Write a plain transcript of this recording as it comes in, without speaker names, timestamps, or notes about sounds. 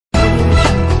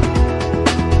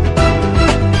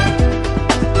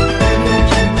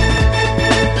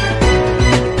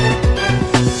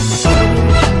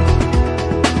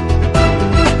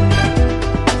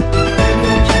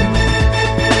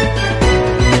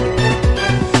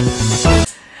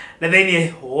na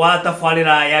thini wa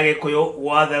tabarira ya Gikuyu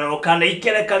Gwathereruka na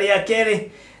ikereka ria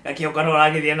keri gakiokano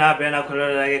ragithie na mbere na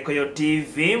kurorera Gikuyu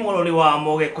TV mururi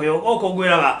wa Gikuyu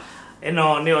ukugwiraga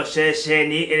eno nio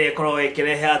ceceni ire korwo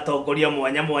ikirehe atongoria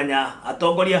mwanya mwanya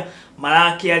atongoria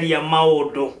marakiaria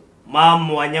maundu ma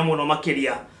mwanya muno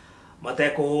makiria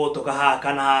matekuhutuka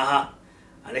haka na haha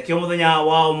anekio muthenya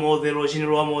wa umuthi rucini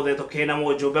rwa muthe tukina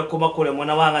Mujumbe kuma kure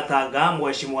mwana wa Gatanga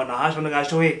Mheshimiwa Nahashon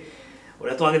Gachuhi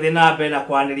uria twagithie na mbere na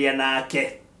kwaniria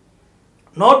nake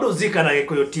no nduzika na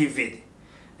Gikuyu TV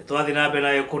twathi na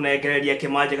mbere na kunengereria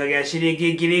kimanjika gia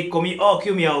ciringi 10,000 o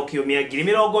kiumia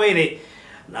 20,000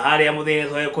 na haria muthini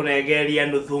twae kunengereria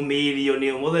nuthu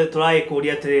milioni muthe turai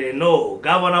kuria atiriri no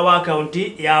governor wa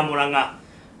kaunti ya Murang'a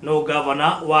no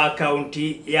governor wa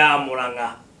kaunti ya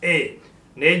Murang'a A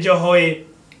ni Njohoi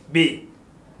B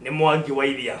ni Mwangi wa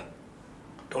iria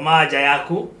tumaja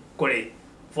yaku kuri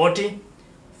 40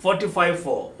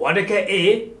 454 wandike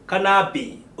A kana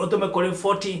B utume kuri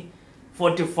 40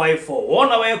 454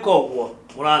 wona weka uguo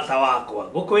murata wakwa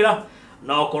gukwira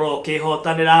no korwo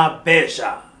kihotanira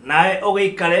mbeca nae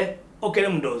ugikare ukire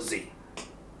mndozi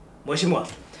Mheshimiwa.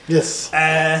 Yes.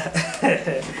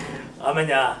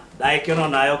 Amenya ndaikiono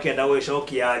nayo kenda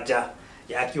gwicokia nja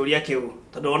ya kiuria kiu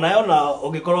tondu onayo na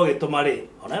ugikorwo gituma ri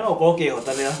onayo no korwo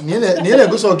kihotanira niene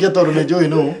ngucokia tondu ni njui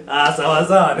no sawa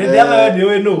sawa ni ndiaga ni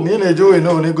we no niene njui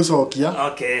no ni ngucokia.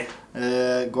 Okay.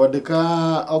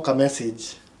 Ngondeka oka message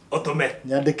utume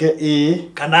nyandike A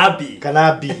kana B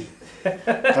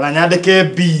kana nyandike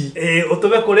B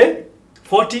utume kuri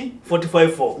 40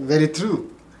 454 very true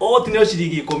o tinio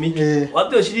ciringi 10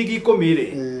 watio ciringi 10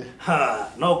 ri ha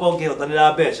no ko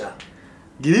kihotanira mbeca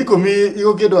 10,000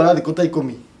 igukindwa arathi kuta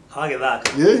 10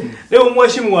 hagithaka riu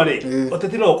Mheshimiwa ri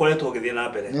uteti no ukoretwo githie na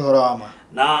mbere ni horo wa ma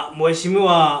na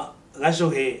Mheshimiwa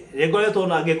Gachuhi rigoretwo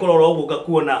na ngikorora ugu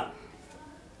ngakuona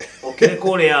okire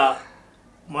kuria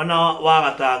mwana wa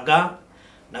Gatanga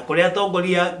na kuria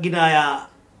tongoria ngina ya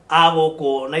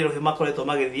aguko Nairobi makoretwo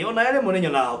magithie ona yale munenyo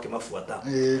na okimafuata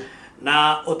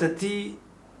na uteti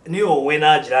ni uwe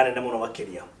na njira nene muno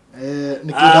makiria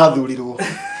nikirathurirwo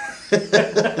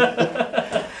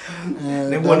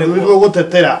niguo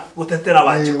gutetera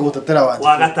wanjiku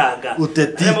wa Gatanga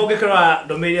uteti ne mugikora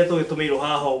ndomeria tugitumirwo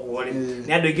haha uguo ri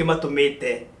ni andu ingi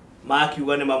matumite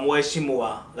makiuga ni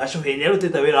Mheshimiwa Gachuhi ni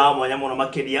arutite wira wa mwanya muno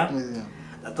makiria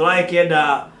na turai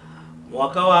kienda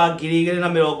mwaka wa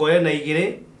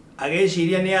 2022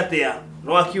 ageciria ni atia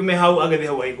no akiume hau agithie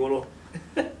hau iguru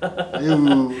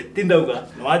tindauga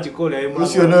no wanjiku ri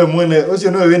ucio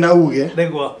niwe wina uge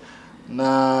niguo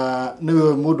na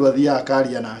niwe mundu athia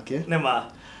akaria nake nema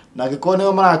na gikorwo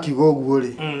niwe marakiuga uguo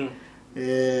ri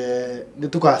ni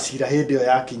tukacira hindi yo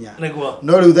yakinya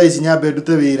no riu thaa ici nyambe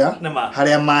ndute wira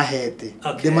haria mahete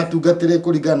ndimatungatire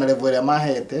kuringana na level ya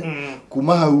mahete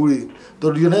kuma hau ri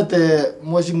tondu dionete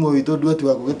Mheshimiwa witu nduati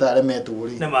wa kugitaremetwo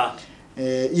ri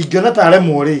ingiona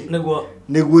taremwo ri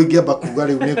niguo ingiamba kuga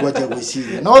riu ni ngwanja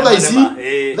gwiciria no thaa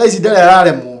ici ndare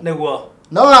araremwo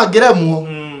no angiremwo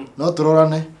no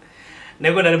turorane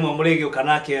nego ndari mu murigi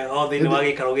ukanake o thini wa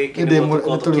gikaro giki ni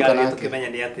tukimenya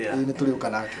ni atia ni turi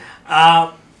ukanake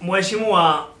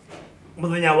Mheshimiwa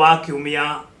muthenya wa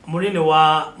kiumia munini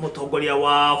wa mutongoria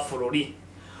wa bururi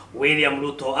William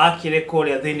Ruto akire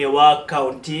kuria thini wa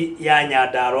kaunti ya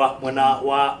Nyandarua mwena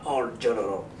wa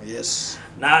Oljororo. Yes.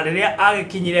 Na riria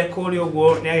agikinyire kuria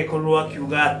uguo ni agikorwo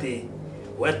akiuga ati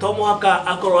we to muhaka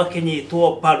akorwo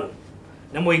akinyitwo paru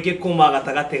ni muingi kuma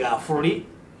gatagati ga bururi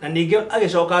na ninge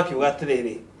agicoka akiuga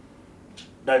atiriri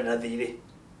ndari na thiri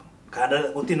kana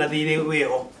gutina thiri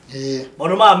wiho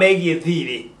mono ma megie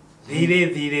thiri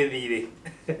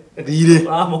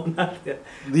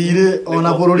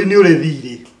ona bururi ni uri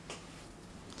thiri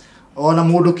ona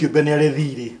mundu kiumbe ni ari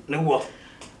thiri niguo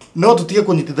no tutige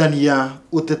kunyitithania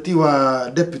uteti wa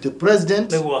deputy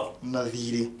president na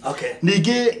thiri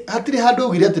ninge hatiri handu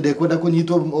ugire ati ndekwenda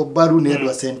kunyitwo baru ni andu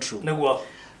a central niguo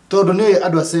tondu ni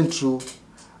andu a central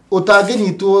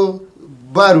utanginyitwo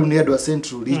baru ni andu a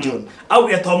central region au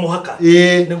ya to muhaka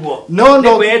niguo no ni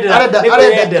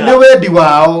wendi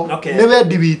wao ni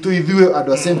wendi witu ithuĩ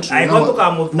andu a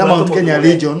central na Mount Kenya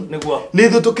region ni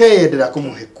ithu tukeyendera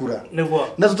kumuhe kura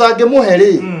na tutangimuhe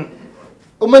ri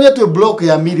umenye tu block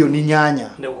ya milioni 8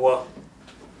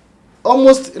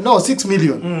 almost no 6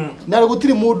 million na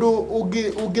gutiri mundu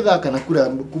ungithaka na kura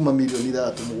kuma milioni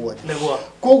 3 7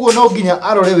 koguo no nginya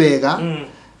arore wega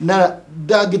na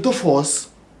dangitu force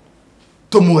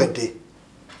tumwende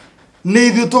ni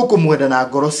ithu tukumwenda na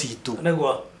ngoro citu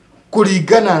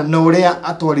kuringana na uria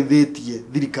atwarithitie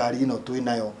thirikari ino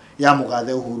twinayo ya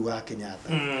mugathe Uhuru wa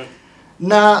Kenyatta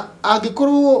na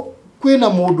angikorwo kwina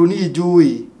mundu ni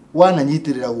njui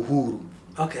wananyitirira uhuru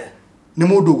ni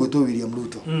mundu gwitwo William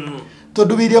Ruto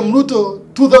tondu William Ruto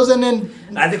 2000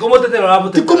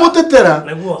 ati kumutetera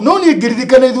no ni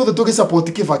ngiririkana ithuothe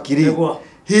tugisupport Kibakiri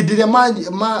hindi ria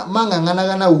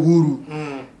mang'ang'anaga na uhuru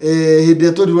hindi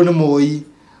ria twirirwo ni Moi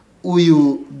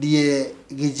uyu ndiye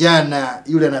kijana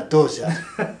yule anatosha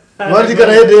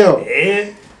walikana hindi yo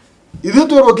ithu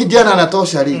twerwo kijana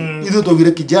anatosha ri ithu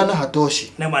tugire kijana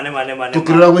hatoshi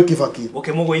tukirora gwe Kibakiri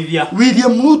ukimugwithia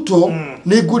William Ruto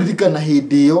ni nguririkana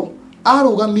hindi yo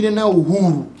arugamire na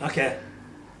uhuru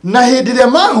na hindi ria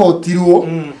mahotirwo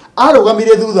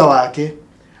arugamire thutha wake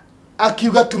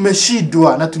akiuga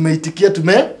tumeshindwa na tumeitikia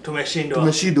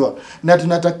tumeshindwa na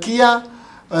tunatakia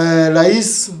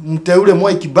rais mteule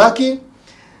Mwai Kibaki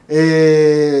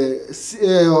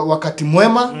wakati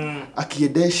mwema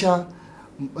akiendesha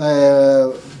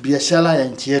biashara ya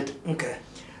nchi yetu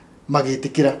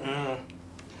magitikira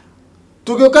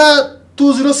tugioka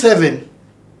 207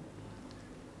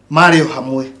 Mario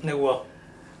hamwe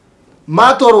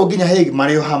matoro nginya hegi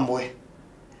Mario hamwe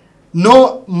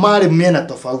no mari miena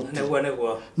tofauti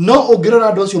no ungirora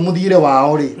andu acio muthire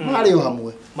wao ri Mario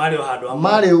hamwe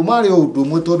Mario undu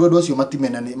mwe tondu andu acio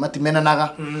matimenanaga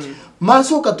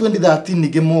macoka 2013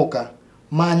 ningi moka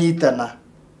manyitana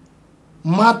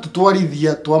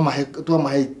matutwarithia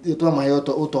twamahe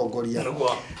utongoria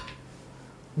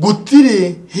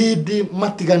gutiri hindi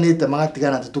matiganite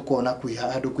magatigana tukona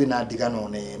kwiha andu kwina ndigano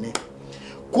nene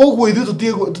koguo ithu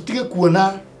tutige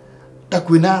kuona ta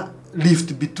kwina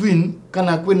lift between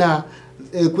kana kwina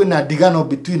ndigano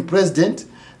between president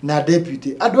na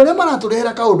deputy andu aria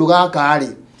maraturehera kaundu gaka ri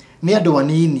ni andu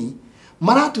anini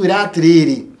maratwira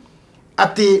atiriri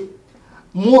ati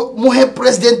muhe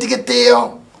president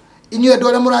gitio inyu andu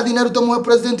aria murathi na Ruto muhe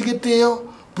president gitio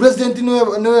president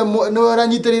niwe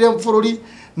aranyitirire bururi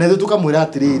na ithu tukamwira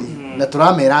atiriri na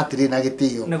turamera atiriri na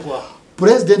gitio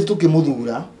president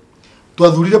tukimuthura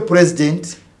twathurire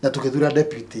president na tukithura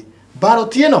deputy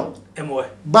ballot ino emwe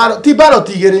ballot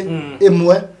igere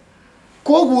emwe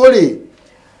koguo ri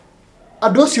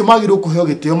andu acio magirwo kuheo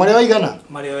gitio mari waigana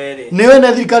niwe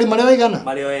na thirikari mari waigana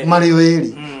mari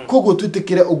eri koguo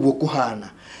twitikire uguo kuhana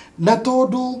na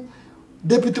tondu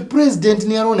deputy president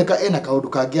ni aroneka ena kaundu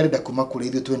kangi arenda kuma kuri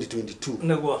ithu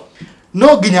 2022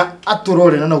 no nginya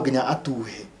aturore na no nginya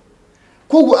atuhe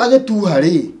koguo agetuha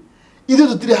ri ithu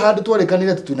tutire handu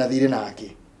twarekanire tutunathire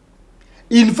nake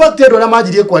in fact andu aria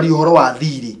manjirie kwari uhoro wa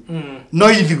thiri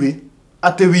no ithiwe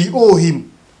ati we owe him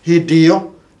hindi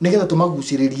yo nigetha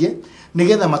tumaguciririe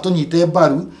nigetha matunyite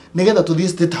mbaru nigetha tuthie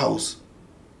state house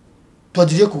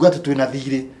twajirie kuga ati twina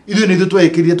thiri ithu ni ithu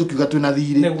twekirire tukiuga twina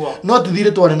thiri no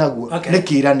tuthire tware naguo ni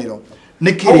kiraniro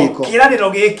ni kiriko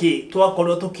kiraniro giki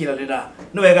twakorwo tukiranira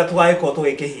no wega tugaiko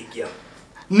tugikihingia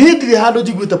ni ndire handu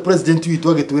njiguite president witu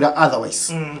agitwira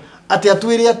otherwise ati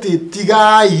atwire ati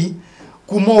tigai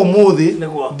kuma umuthi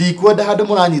ndikwenda handu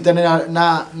muranyitanira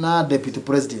na deputy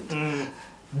president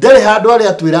ndere handu ari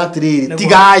atwira atiriri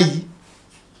tigai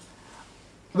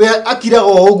we akiraga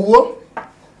uguo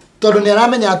tondu ni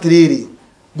aramenya atiriri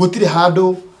gutire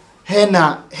handu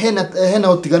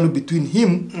hena utiganu between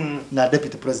him na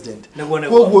deputy president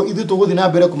koguo ithu tuguthi na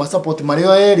mbere kuma support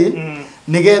mario eri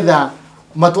nigetha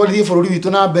matwarithie bururi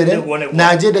witu na mbere na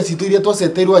agenda citu iria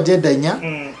twaceteirwo agenda inya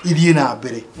ithie na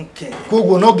mbere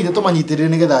koguo no nginya tumanyitirire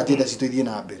nigetha agenda citu ithie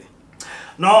na mbere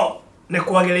no ni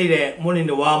kwagirire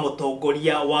munini wa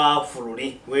mutongoria wa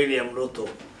bururi William Ruto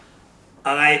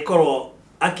agaikorwo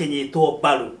akinyitwo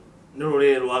mbaru ni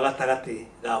rurire rwa gatagati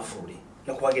ga bururi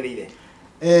ni kwagirire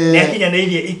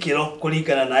nekinyanirie ikiro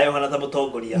kuringana nayo hana ta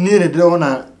mutongoria ni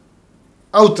ndirona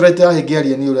outright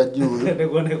ahegeria ni uria njui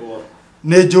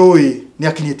ne njui ni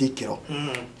akinyitie ikiro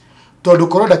tondu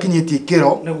korwo ndakinyitie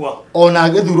ikiro ona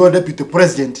agethurwo deputy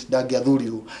president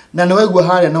ndangiathurirwo na ni waigua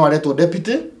haria no aretwo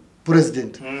deputy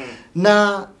president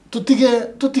na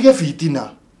tutige fitina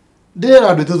ndira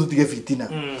andu tutige fitina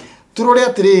turore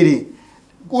atiriri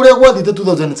uria gwathite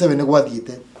 2007 ni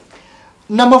gwathiite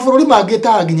na mabururi mangi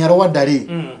ta nginya Rwanda ri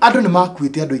andu ni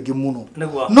makuite andu ingi muno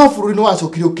no bururi ni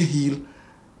wacokire ukihil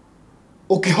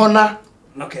ukihona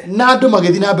na andu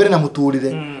magithi na mbere na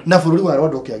muturire na bururi wa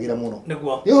Rwanda ukiagira muno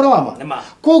ni hora wama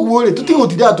koguo ri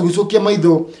tutigotinda tugicokia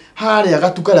maitho haria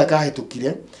gatukara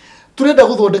kahitukire turenda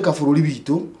guthondeka bururi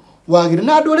witu wagire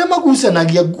na andu aria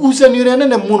magucanagia ngucanio ria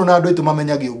nene muno na andu itu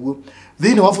mamenyage uguo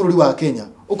thiini wa bururi wa Kenya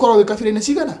ukorwo wi kabira-ini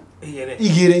cigana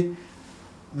igire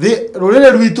rurire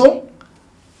rwitu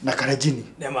na Karajini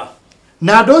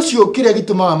na andu acio kiria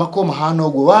gitumaga makoma hana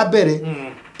uguo wa mbere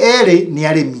eri ni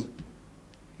arimi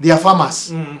they are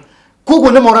farmers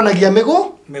koguo ni moranagia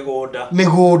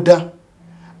migunda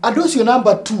andu acio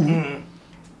number 2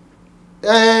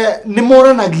 ni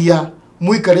moranagia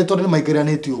muikare tondu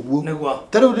maikaranite uguo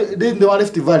taru ndi wa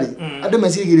Rift Valley andu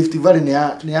meciri Rift Valley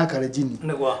ni ya Kalenjin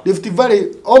Rift Valley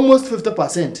almost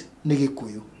 50% ni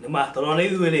Gikuyu ni matorona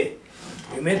ithuire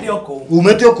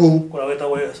umete oku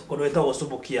kurweta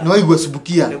gusubukia no igwe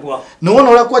subukia no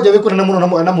wona ura kwanja wikuna na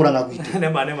muno na Murang'a gwitu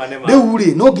riu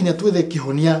ri no nginya twethe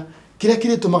kihonia kiria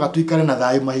kiritumaga tuikare na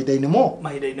thayu mahinda-ini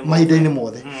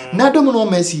mothe na andu muno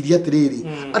meciria atiriri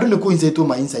andu ni kuinsaitwo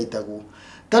mainsaitagwo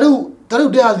tariu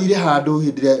ndirathire handu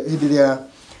hindiria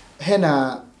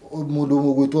hena mundu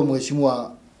mugwitwo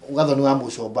mheshimiwa gathoni wa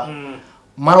Mucomba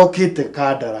marokite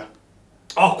Kandara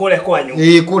kuria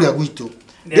kwanyu kuria gwitu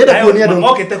ndenda kuonia andu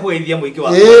mokite kugeithia muingi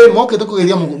wa mokite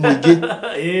kugeithia muingi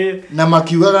na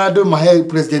makiugaga andu mahe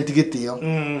president gitio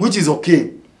which is okay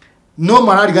no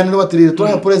marariganirwo atiriri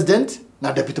twahe president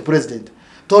na deputy president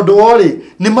tondu wori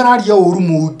ni mararia uru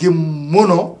muingi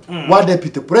muno wa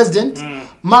deputy president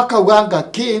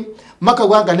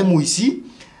makauga ni muici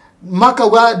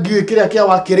makauga ndiwe kiria kia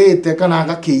wakirite kana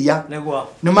gakiya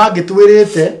ni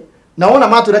mangitwirite na wona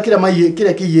matwira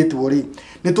kiria kiyitwo ri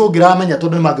ni tungiramenya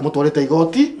tondu ni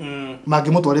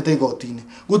mangimutwarite igoti-ini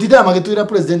gutindira magitwira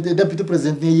president deputy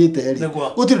president ni yite ri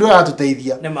gutindira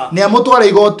ratuteithia ni amutwara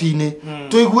igoti-ini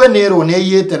tuigue nero ni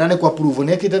yite na ni kwa approve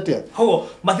ni ekitete ho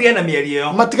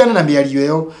matigane na miario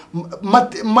yo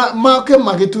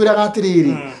magitwira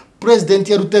gatiriri president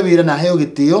yarute wira na heo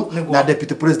gitio na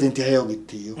deputy president heo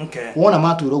gitio wona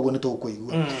matwira uguo ni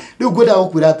tukuigua riu gwenda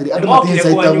gukwira atiri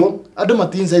andu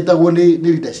matinsaitagwo ni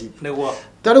leadership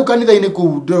tariu kanitha-ini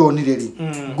kuu ndironire ri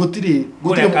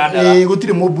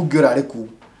gutiri mubunge urari kuu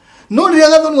no riria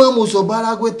gathoni wa Mucomba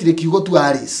aragwetire kiugo tu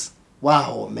Aris wa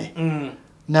home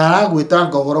na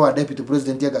aragwitanga uhoro wa deputy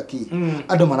president agaki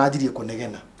andu maranjirie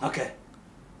kunegena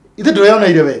ithe ndureyona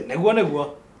ire we neguo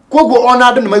koguo ona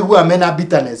andu ni maiguaga mena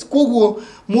bitterness koguo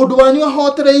mundu wanyu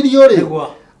ahotereirio ri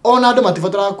ona andu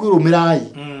matibatara kwirumirai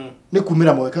ni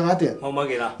kumira mwekaga atia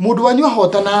mundu wanyu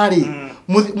ahotana ri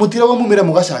mutirago mumira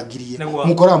mugacangirie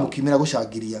mukora mukimira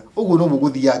gucangiria uguo no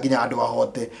muguthia nginya andu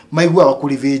ahote maiguaga ku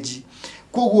revenge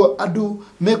koguo andu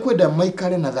mekwenda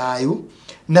maikare na thayu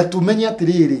na tumenye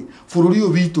atiriri bururi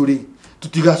uyu witu ri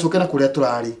tutigacoke na kuria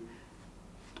twari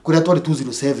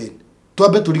 207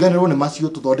 twambe turiganirwo ni macio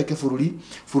tuthondeke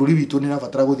bururi witu ni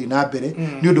nabatara guthii na mbere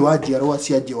ni undu wa njiarwa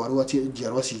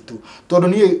citu tondu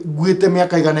nie nguite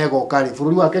miaka igana egoka ri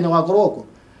bururi wa Kenya wakorwo ku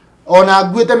ona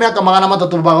nguite miaka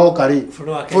 300 bagoka ri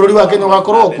bururi wa Kenya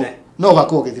wakorwo ku no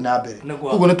gakorwo githi na mbere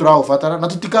uguo ni turaũbatara na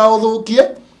tutikaũthukie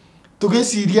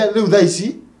tugiciria riu thaa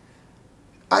ici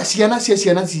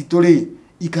ciana citu ri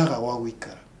ikaga gwa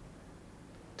guikara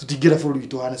tutingira bururi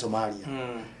witu hane Somalia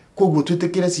koguo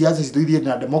twitikire siasa cituithie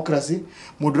na democracy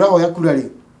mundu rahoya kura ri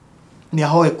ni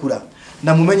ahoe kura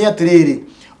na mumenye atiriri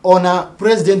ona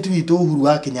president witu Uhuru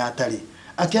wa Kenyatta ri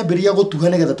akiambiria gutuha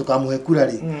nigetha tukamuhe kura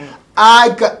ri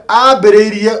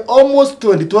ambiriirie almost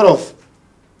 2012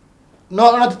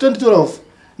 no not 2012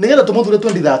 nigetha tumuthure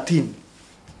 2013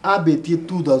 abetie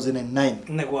 2009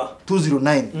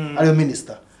 209 ario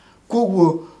minister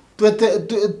koguo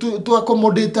tu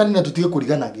accommodate na tutige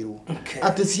kuriganagirwo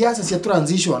ati siasa cia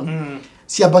transition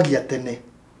ciambagia tene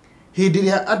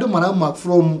hindiria andu marauma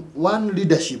from one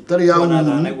leadership tari ya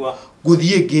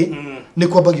guthie ngi ni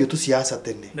kwambagio tu siasa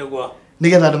tene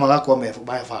nigetha andu magakorwo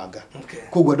mebanga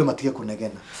koguo andu matige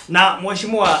kunegena na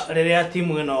mheshimiwa riria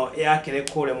timu ino yakire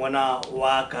kure mwena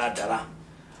wa Kandara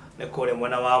ni kure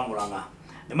mwena wa Murang'a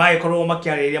ni magikorwo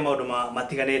makiaririria maundu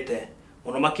matiganite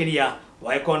muno makiria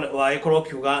waikorwo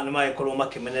kiuga ni maikorwo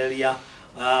makimenereria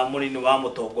munini wa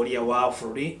mutongoria wa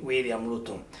bururi William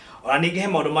Ruto ona ningi he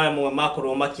maundu mare mwe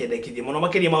makorwo makiendekithia muno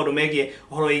makiria maundu megie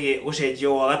uhoro igi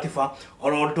gucenjio wa gatiba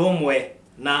oro ndomwe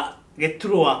na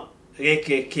giturwa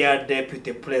giki kia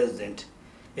deputy president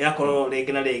yakorwo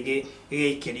ringi na ringi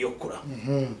giikirio kura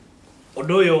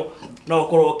undu uyu no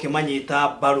ukorwo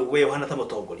ukimanyita baru we hana ta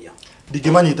mutongoria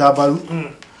ndingimanyita baru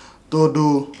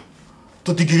tondu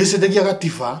tutingigicenjagia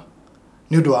gatiba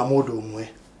ni undu wa mundu umwe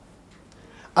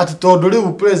ati tondu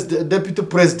riu deputy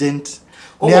president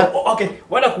okay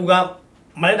wenda kuga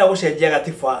marenda gucenjia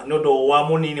gatiba ni undu wa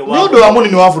munini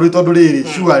wa bururi tondu riri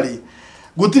surely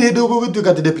gutiri hindu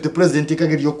gugituika ati deputy president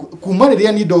ikagerio kuma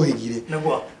riria ni ndohigire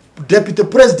deputy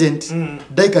president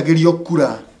ndaikagerio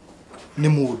kura ni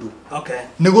mundu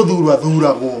ni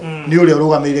guthuragwo ni uria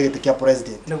urugamirire giti kia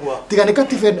president tiga ni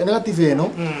gatiba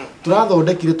ino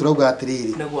turathondekire turauga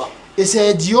atiriri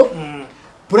icenjio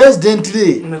president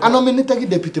ri anominate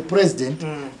deputy president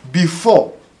before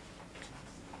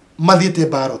mathiete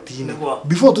barotine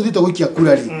before tuthite guikia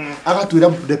kura ri agatwira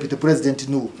deputy president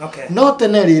no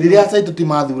tene ri riria saitu ti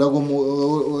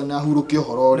mathuragwo na huruki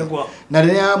uhoro ri na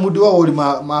riria mundu wa uri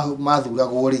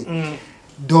mathuragwo ri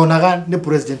donaga ni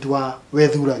president wa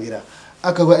wethuragira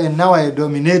akagwa and now I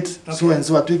dominate so and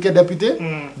so atuike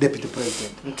deputy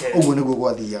president uguo niguo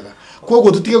gwathiaga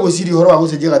koguo tutige gwiciria horo wa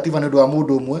gucenjia gatiba ni ndu wa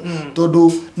mundu umwe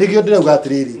tondu nikio ndirauga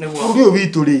atiriri urio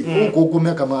witu ri uko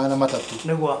kumeka na matatu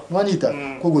nwanyita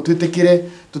koguo twitikire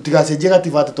tutigacenjia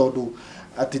gatiba tondu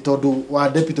wa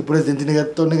deputy president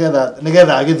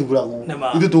nigetha agithuragwo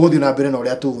ithu tuguthii na mbere na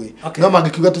uria tuwi no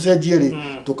mangikiuga tucenjie ri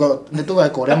ni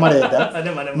tugeka uria marenda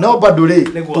no bado ri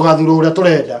tugathura uria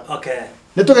turenda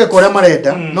ni tugeka uria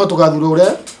marenda no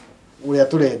tugathura uria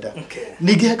turenda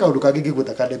ningi he kaundu kangi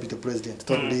ngigweta ka deputy president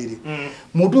tondu riri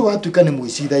mundu wa tuika ni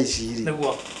muici tha ici ri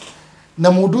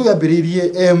na mundu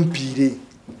yambiririe MP ri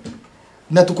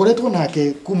na tukoretwo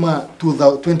nake kuma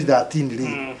 2013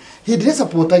 ri hindi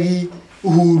supportagi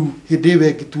Uhuru hindi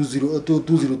we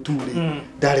 2002 ri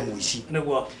ndari muici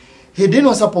hindi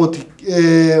no support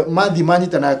mathi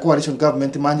manyita na coalition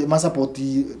government ma support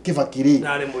Kibakiri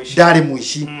ndari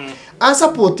muici a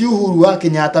support Uhuru wa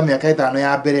Kenyatta miaka 5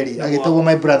 ya mbere ri agitagwo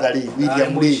my brother ri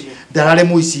William ri ndarari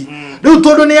muici riu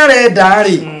tondu ni arenda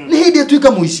ri ni hindi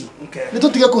tuika muici ni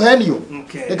tutige kuhenio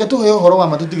reke tuhe uhoro wa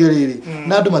matutige riri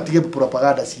na andu matige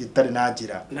propaganda ciitari na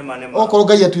njira okorwo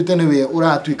ngai atuite niwe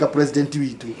uratuika president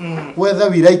witu whether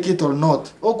we like it or not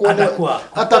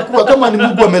atakuwa kama ni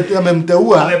Mungu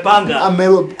amemteua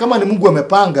kama ni Mungu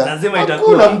amepanga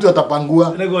hakuna mtu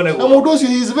atapangua na mundu ucio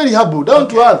he is very humble down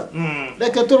to earth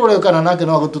reke turore kana nake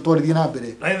no gututwarithia na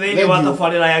mbere thini wa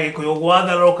tabarira ya Gikuyu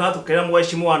Gwathereruka tukira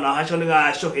Mheshimiwa Nahashon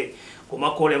Gachuhi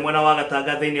kuma kule mwena wa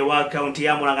Gatanga thini wa kaunti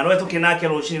ya Murang'a no tukinake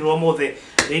rucini rwa muthe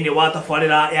thini wa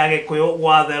tabarira ya Gikuyu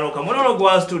Gwathereruka muno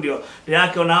gwa studio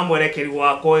ndirakiona hamwerekeri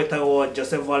wako etagwo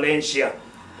Joseph Valencia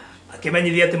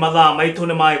akimenyithia ati mathaa maitu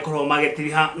ni magikorwo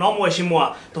magitiriha no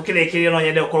Mheshimiwa tukirikirie no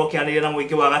nyende ukorwo kianiria na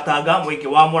muingi wa Gatanga muingi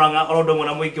wa Murang'a orondo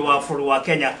mwana muingi wa bũrũri wa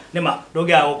Kenya nima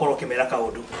ndungia gukorwo kimera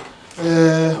kaundu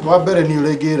wa mbere ni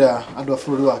urengira andu a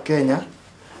bũrũri wa Kenya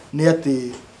ni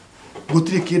ati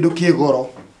gutiri kindu kigoro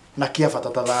na kia bata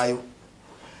ta thayu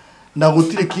na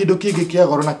gutire kindu kingi kia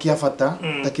goro na kia bata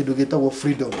ta kindu gitagwo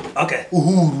freedom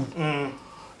uhuru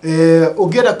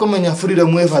ungienda kumenya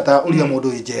freedom we bata uria mundu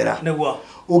wijera niguo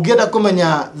ungienda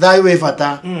kumenya thayu we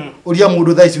bata uria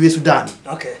mundu thaici we Sudan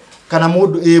kana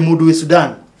mundu we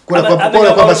Sudan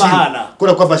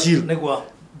kura kwa Bashir niguo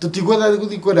tutigwetha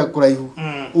guthi kwenda kuraihu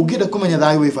ungienda kumenya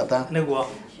thayu we bata niguo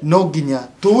no nginya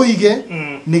tuige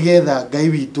nigetha ngai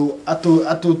witu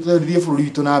atuthirithie bũrũri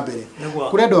witu na mbere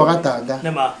kuri andu Gatanga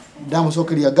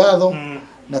ndamucokeria ngatho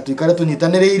na tuikare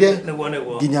tunyitaniriire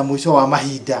nginya mwisho wa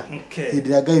mahinda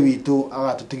hindi ya ngai witu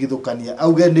agatutigithukania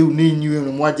auge ni inyue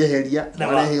ni mwanjeheria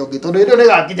arehe ongi tondu hindi ni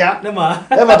gakinya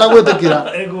bata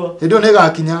gwitikira hindi ni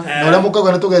gakinya na uria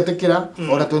mukauga ni tugetikira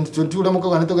ora 2020 uria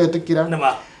mukauga ni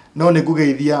tugetikira no ni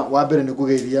kugeithia wa mbere ni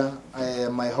kugeithia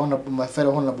my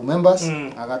fellow honorable members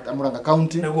Murang'a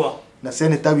county na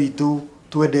senator witu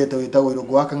twendete witagwo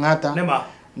Irungu wa Kang'ata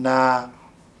na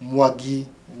Mwangi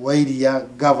wa iria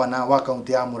governor wa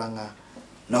county ya Murang'a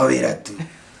no wira tu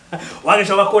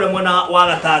wagicoka kule mwena wa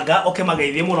Gatanga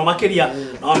ukimageithie muno makiria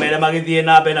no mere magithie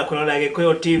na mbere na kurora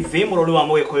Gikuyu TV mururi wa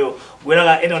Mugikuyu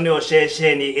gwiraga ino ni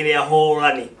ceceni iria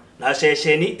hurani na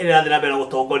ceceni iria rathina mbere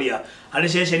gutongoria hari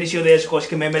ceceni ciothe ciko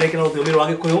cikimemereke na rũthiomi rwa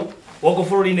Gikuyu gũkũ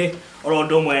bũrũri-inĩ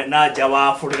orondo ũmwe na nja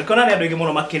wa bũrũri kana nĩ andũ aingĩ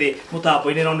mũno makĩrĩ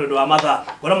mũtambo-inĩ no nĩ ũndũ wa mathaa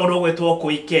ngona mũndũ ũgwĩtwo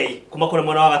Kũikei kuma kũrĩ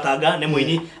mwena wa Gatanga nĩ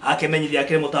mũini akĩmenyithia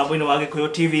akĩrĩ mũtambo-inĩ wa Gikuyu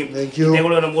TV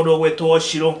itegũrĩo nĩ mũndũ ũgwĩtwo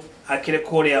Shiro akĩrĩ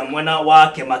kũrĩa mwena wa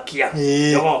Kemakia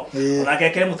Jogo onake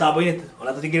akĩrĩ mũtambo-inĩ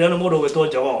ona tũtingĩrĩo nĩ mũndũ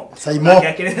ũgwĩtwo Jogo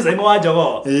Saimo wa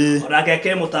Jogo onake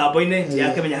akĩrĩ mũtambo-inĩ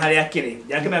yakĩmenya harĩa akĩrĩ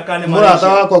yakĩmenya kana nĩ mũrata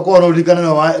wakwa kwa rũrikana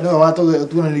nĩwe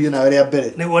watũnanirie nawe rĩa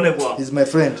mbere nĩguo is my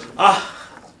friend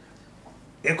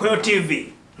Gikuyu TV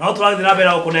no tũrathiĩ na mbere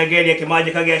gũkũnengeria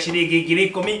kĩmanjĩka gĩa ciringi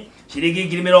 10,000 ciringi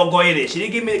 20,000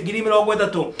 ciringi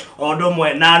 30,000 o ũndũ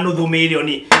ũmwe na nuthu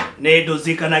mirioni nĩ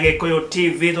ndozi kana Gikuyu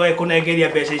TV twagĩkũnengeria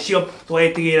mbeca icio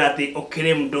twagĩtigĩrĩra atĩ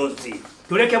ũkĩrĩ mdozi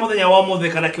kĩũria kĩa mũthenya wa mũthĩ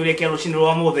kana kĩũria kĩa rũcinĩ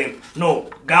rwa mũthĩ no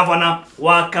governor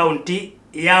wa county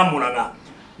ya Murang'a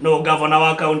no governor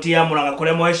wa county ya Murang'a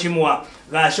kũrĩa Mheshimiwa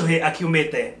Gachuhi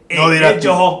akiumĩte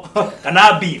Joho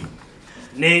kana B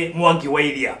nĩ Mwangi wa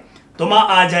iria tuma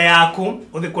anja yaku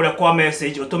uthi kuria kwa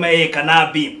message utume A kana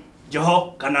B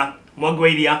Joho kana Mwangi wa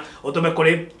iria utume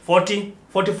kuri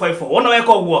 4045 wona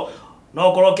weka uguo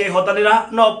no korwo kihotanira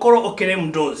no korwo ukiri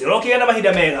mdozi rokiye na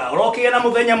mahinda mega rokiye na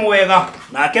muthenya mwega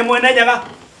nake mwene nyaga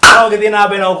no githie na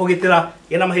mbere na ukugitira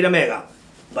ina mahinda mega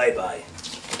bye bye.